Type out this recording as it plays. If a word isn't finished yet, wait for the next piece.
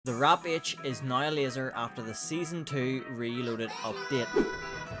The RAPP H is now a laser after the Season 2 Reloaded update.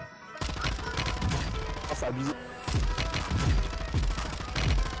 Ah, c'est abusé.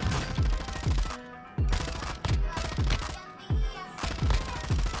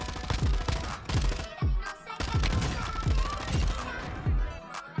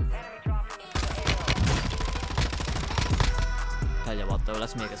 Tell you what though,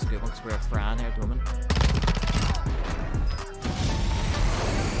 let's make a scoop because we're a Fran here at the moment.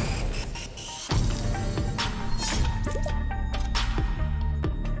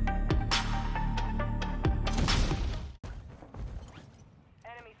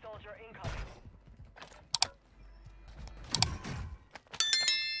 Enemy soldier incoming.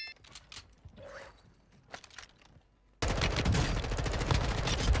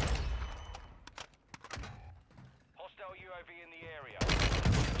 Hostile UAV in the area.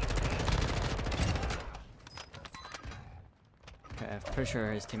 Okay, I'm pretty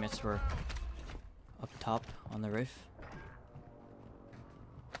sure his teammates were up top on the roof.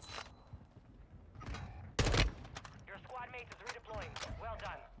 Your squad mate is redeploying. Well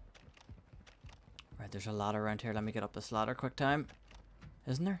done. Right, there's a ladder around here. Let me get up this ladder quick time.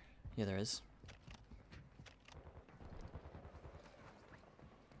 Isn't there? Yeah, there is.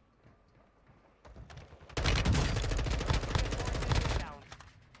 Down.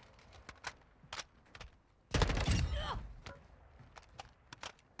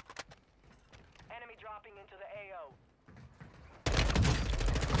 Enemy dropping into the AO.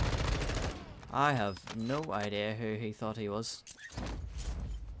 I have no idea who he thought he was.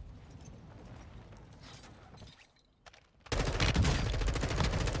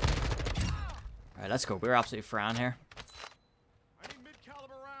 Right, let's go. We're absolutely Fran here. I need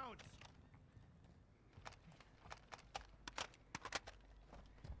mid-caliber rounds.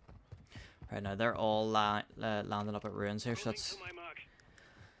 Right now, they're all landing up at ruins here, so let's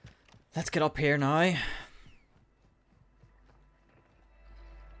get up here now. Enemy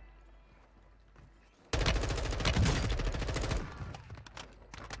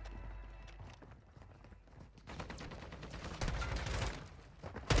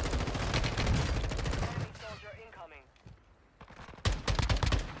soldier incoming.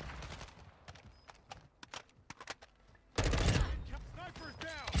 Snipers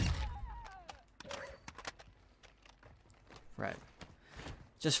down. Right.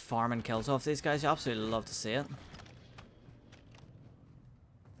 Just farming kills off these guys. You absolutely love to see it.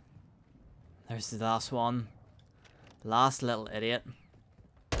 There's the last one. Last little idiot.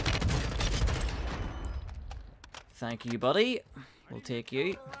 Thank you, buddy. We'll take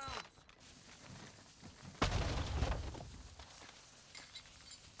you.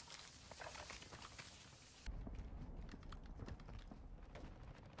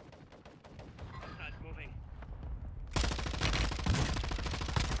 Moving.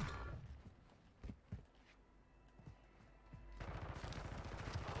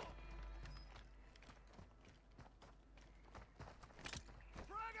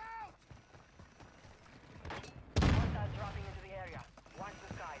 Frag out. Hostiles dropping into the area. Watch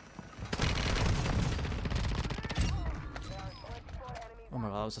the skies. There are 24 enemies. Oh my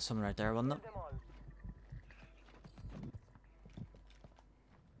god, was there someone right there, wasn't it? Them all.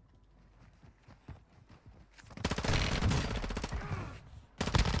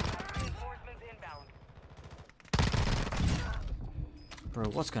 Reinforcements inbound. Bro,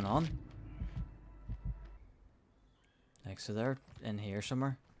 what's going on? Like, so they're in here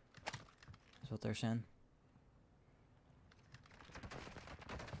somewhere. That's what they're saying.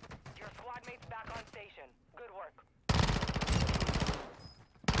 Your squad mates back on station. Good work.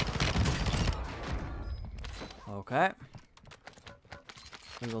 Okay.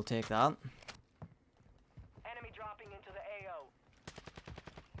 We will take that. Enemy dropping into the AO.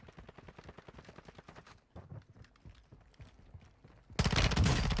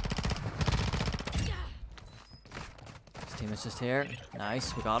 His team is just here.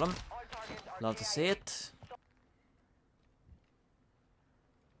 Nice, we got him. All targets are Love to see KIA. it.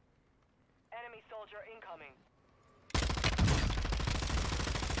 Enemy soldier incoming.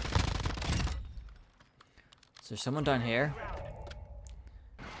 Is there someone down here?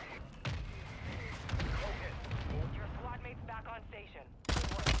 Your squad mates back on station.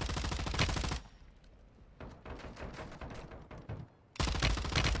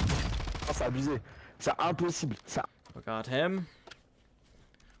 Ah, c'est abusé. C'est impossible. Ça. We got him.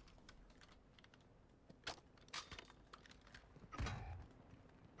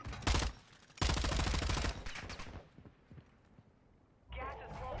 Gas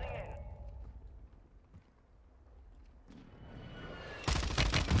is closing in.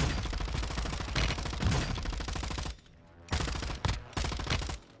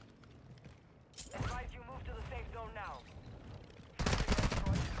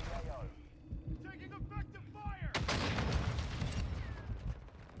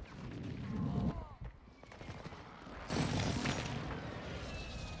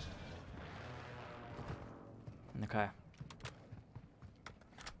 Okay.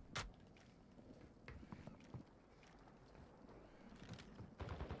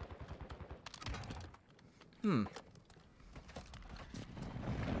 Hmm.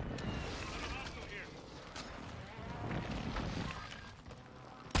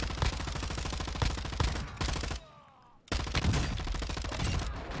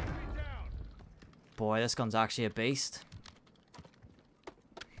 Boy, this gun's actually a beast.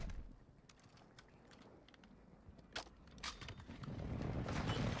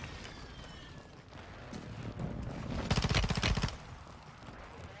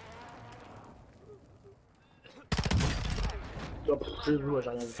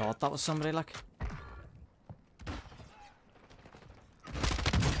 Thought that was somebody, like.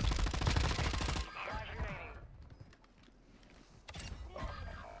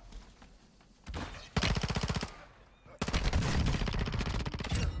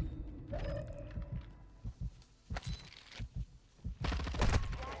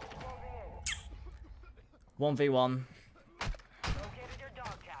 One v one. Located your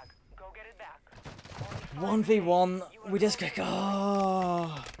dog tag. Go get it back. 1v1. We just get.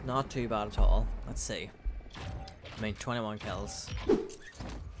 Oh, not too bad at all. Let's see. I mean, 21 kills.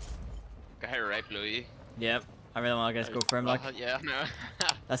 Guy right below you. Yep. I really want to guys go for him, like. Yeah, no.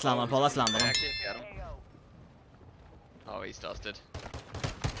 Let's land on Paul. Let's land on him. Actually, get him. Oh, he's dusted.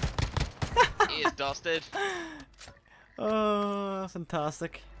 He is dusted. Oh,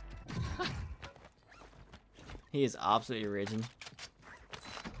 fantastic. He is absolutely raging.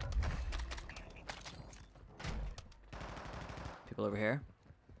 People over here.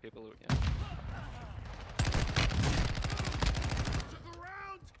 People, yeah.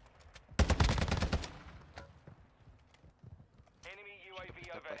 Enemy UAV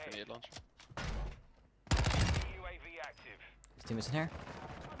Got back overhead. grenade launcher. UAV active. His teammates in here.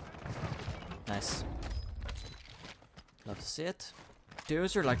 Nice. Love to see it.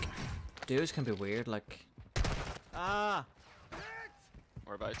 Duos are like. Duos can be weird, like. Ah!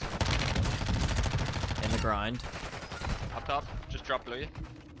 Whereabouts? In the ground. Up top. Just drop below you.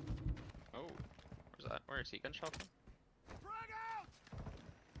 Oh. Where's that? Where is he gunshot from?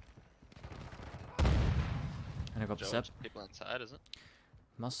 And I got the Joe, sip. it's people inside, is it?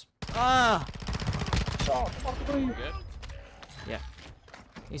 Must. Ah! Good. Yeah.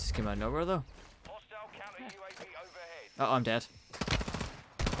 He just came out of nowhere though. Hostile counter UAV overhead. Oh, I'm dead.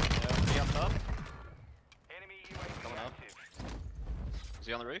 Yeah, he up top? Enemy UAV Coming up. active. Is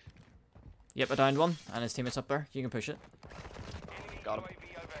he on the roof? Yep, I downed one, and his teammate's up there. You can push it. Enemy Got him.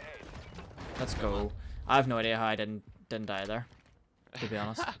 UAV overhead. Let's go. I have no idea how I didn't die there. To be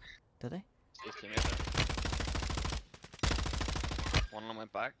honest. Did they? His teammate there. One of them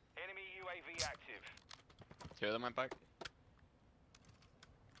went back. Enemy UAV active. Two of them went back.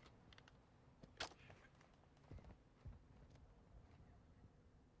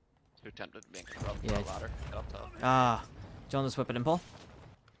 Too tempted to be up Yeah. the ladder. Get up top. Ah. Do you want this whip it in, Paul?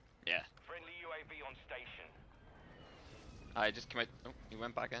 Yeah. Friendly UAV on station. I just came out. Oh, he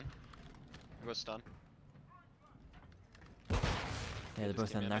went back in. He was stunned. Yeah, they're just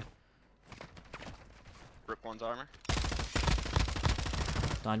both came in in there. Rip one's armor.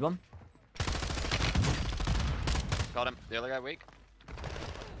 Downed one. Got him. The other guy weak.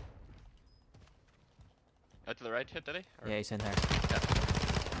 Out to the right hit, did he? Or- Yeah, he's in there. Yeah.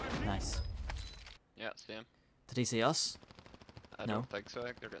 Nice. Yeah, see him. Did he see us? I No. don't think so. I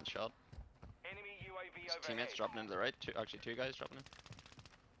think they're getting shot. Enemy UAV His overhead. teammates dropping into the right. Actually, two guys dropping in.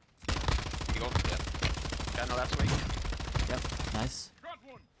 You go. Yeah. Guy on the left's weak. Yep. Nice. Got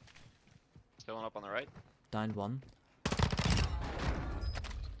one. Still one up on the right. Downed one.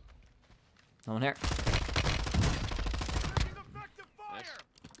 No one here. Taking effective fire. Nice.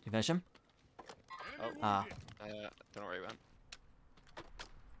 You finish him? Enemy Ah. wounded. Don't know where he went.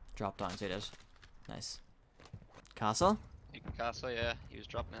 Drop down, so it is. Nice. Castle? Castle, yeah. He was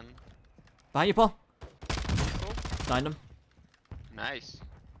dropping in. Behind you, Paul. Oh. Downed him. Nice.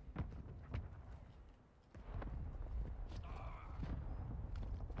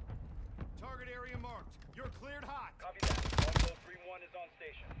 Target area marked. You're cleared hot. Copy that. Bravo 3-1 is on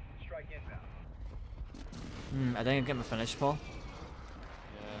station. Strike inbound. I think I get my finish, Paul.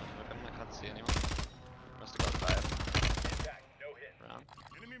 Yeah, look at him. I can't see anyone. Must have got 5 Impact. No hit. round.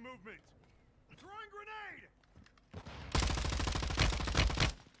 Enemy movement. Throwing grenade.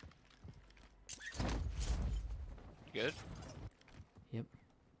 You good? Yep.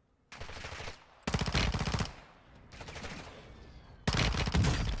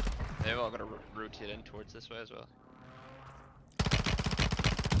 They've all got to rotate in towards this way as well.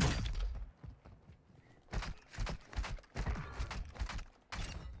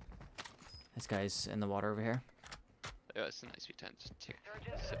 This guy's in the water over here. Yeah, it's a nice V10. Just take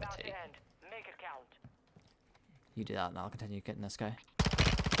Resurgence is sip of about tea. to end. Make it count. You do that and I'll continue getting this guy.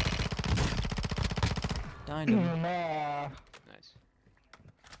 Down him. Nice.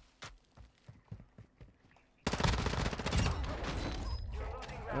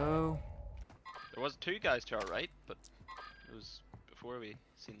 Oh. There was 2 guys to our right, but it was before we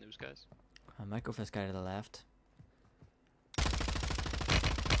seen those guys. I might go for this guy to the left.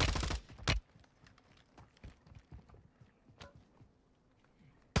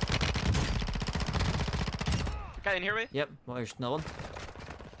 Guy in here, we? Yep, well, there's another one.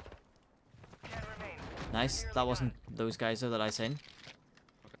 10 remain. Nice. That wasn't those guys though that I seen.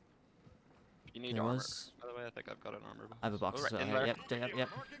 You need There armor. was. By the way, I think I've got an armor. I have a box Oh, as right well. in Here. there. Yep.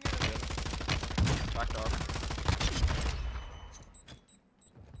 Marking enemy. Back to armor.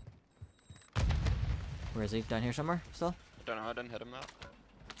 Where is he? Down here somewhere still? I don't know, I didn't hit him that.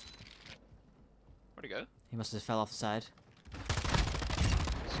 Where'd he go? He must have fell off the side.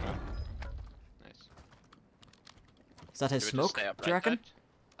 Smoke. Nice. Is that his Should we just smoke? stay up Do you right reckon? side?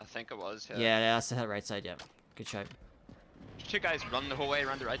 I think it was, yeah. Yeah, that's the right side. Yeah. Good shout. There's 2 guys run the whole way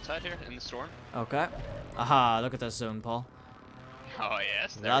around the right side here in the storm. Okay. Aha! Look at this zone, Paul. Oh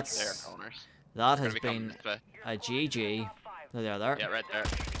yes, they're That's- corners. That Gonna has be coming been this way. a GG. Top 5. There they are. There. Yeah, right there.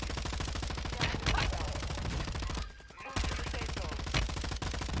 Move to the safe zone.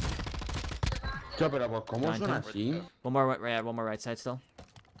 Yo, pero pues, ¿cómo Nine, son ten. así? One more right side still.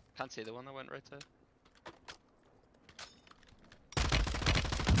 Can't see the one that went right side.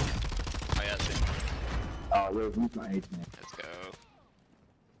 Oh yeah, see. Oh, yo, he's my age, man. Let's go.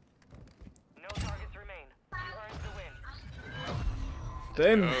 No targets remain. You earned the win.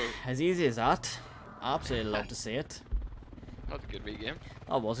 Boom. go. As easy as that. Absolutely love to see it. That was a good wee game.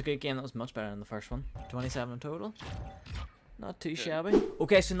 That was a good game. That was much better than the first one. 27 in total. Not too shabby.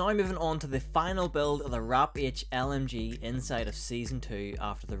 Okay, so now moving on to the final build of the RAPP H LMG inside of Season 2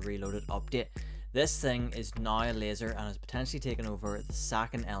 after the Reloaded update. This thing is now a laser and has potentially taken over the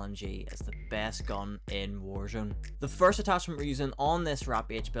second LMG as the best gun in Warzone. The first attachment we're using on this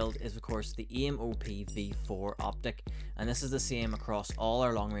RAPP H build is of course the AMOP V4 optic, and this is the same across all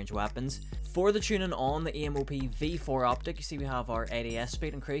our long range weapons. For the tuning on the AMOP V4 optic, you see we have our ADS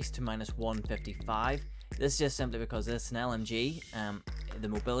speed increased to -155. This is just simply because this is an LMG. The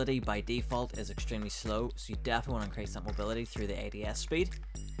mobility by default is extremely slow, so you definitely want to increase that mobility through the ADS speed.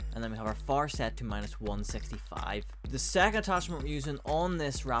 And then we have our far set to -165. The second attachment we're using on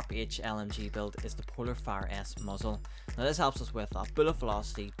this RAPP H LMG build is the Polar Fire S muzzle. Now this helps us with bullet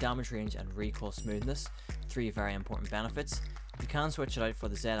velocity, damage range and recoil smoothness, 3 very important benefits. You can switch it out for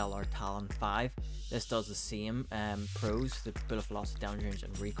the ZLR Talon 5. This does the same pros, the bullet velocity, damage range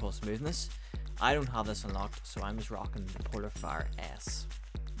and recoil smoothness. I don't have this unlocked, so I'm just rocking the Polar Fire S.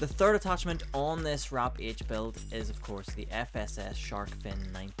 The third attachment on this RAPP H build is of course the FSS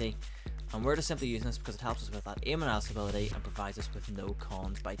HURRICANE 90, and we're just simply using this because it helps us with that aim and stability and provides us with no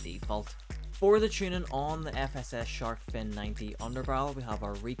cons by default. For the tuning on the FSS HURRICANE 90 underbarrel, we have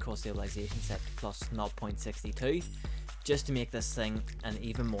our recoil stabilization set to +0.62, just to make this thing an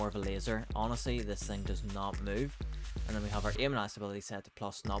even more of a laser. Honestly, this thing does not move. And then we have our aim and stability set to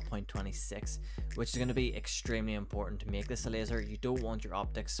 +0.26, which is going to be extremely important to make this a laser. You don't want your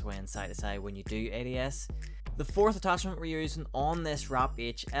optics swaying side to side when you do ADS. The fourth attachment we're using on this RAPP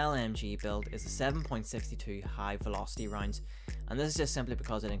H LMG build is the 7.62 high velocity rounds, and this is just simply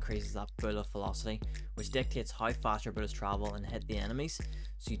because it increases that bullet velocity, which dictates how fast your bullets travel and hit the enemies,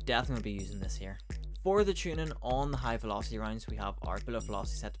 so you definitely will be using this here. For the tuning on the high velocity rounds, we have our bullet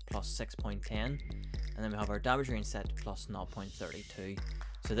velocity set to +6.10, and then we have our damage range set to +0.32.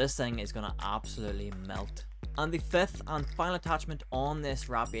 So this thing is going to absolutely melt. And the fifth and final attachment on this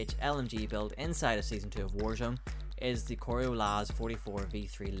RAPP H LMG build inside of Season 2 of Warzone is the Coriolis 44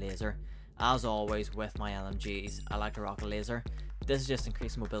 V3 laser. As always with my LMGs, I like to rock a laser. This is just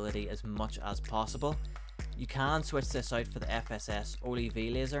increasing mobility as much as possible. You can switch this out for the FSS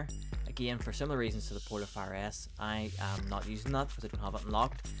HURRICANE laser. Again, for similar reasons to the Polar Fire S, I am not using that because I don't have it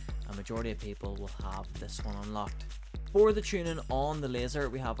unlocked. A majority of people will have this one unlocked. For the tuning on the laser,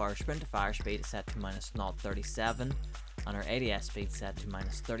 we have our sprint to fire speed set to -0.37 and our ADS speed set to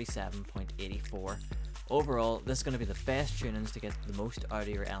 -37.84. Overall, this is going to be the best tunings to get the most out of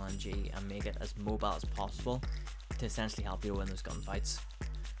your LMG and make it as mobile as possible to essentially help you win those gunfights.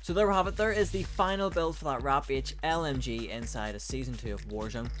 So there we have it. There is the final build for that RAPP H LMG inside of Season 2 of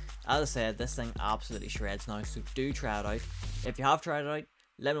Warzone. As I said, this thing absolutely shreds now, so do try it out. If you have tried it out,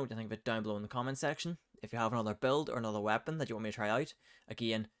 let me know what you think of it down below in the comment section. If you have another build or another weapon that you want me to try out,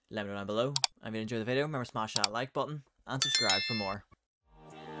 again, let me know down below. And if you enjoyed the video, remember to smash that like button and subscribe for more.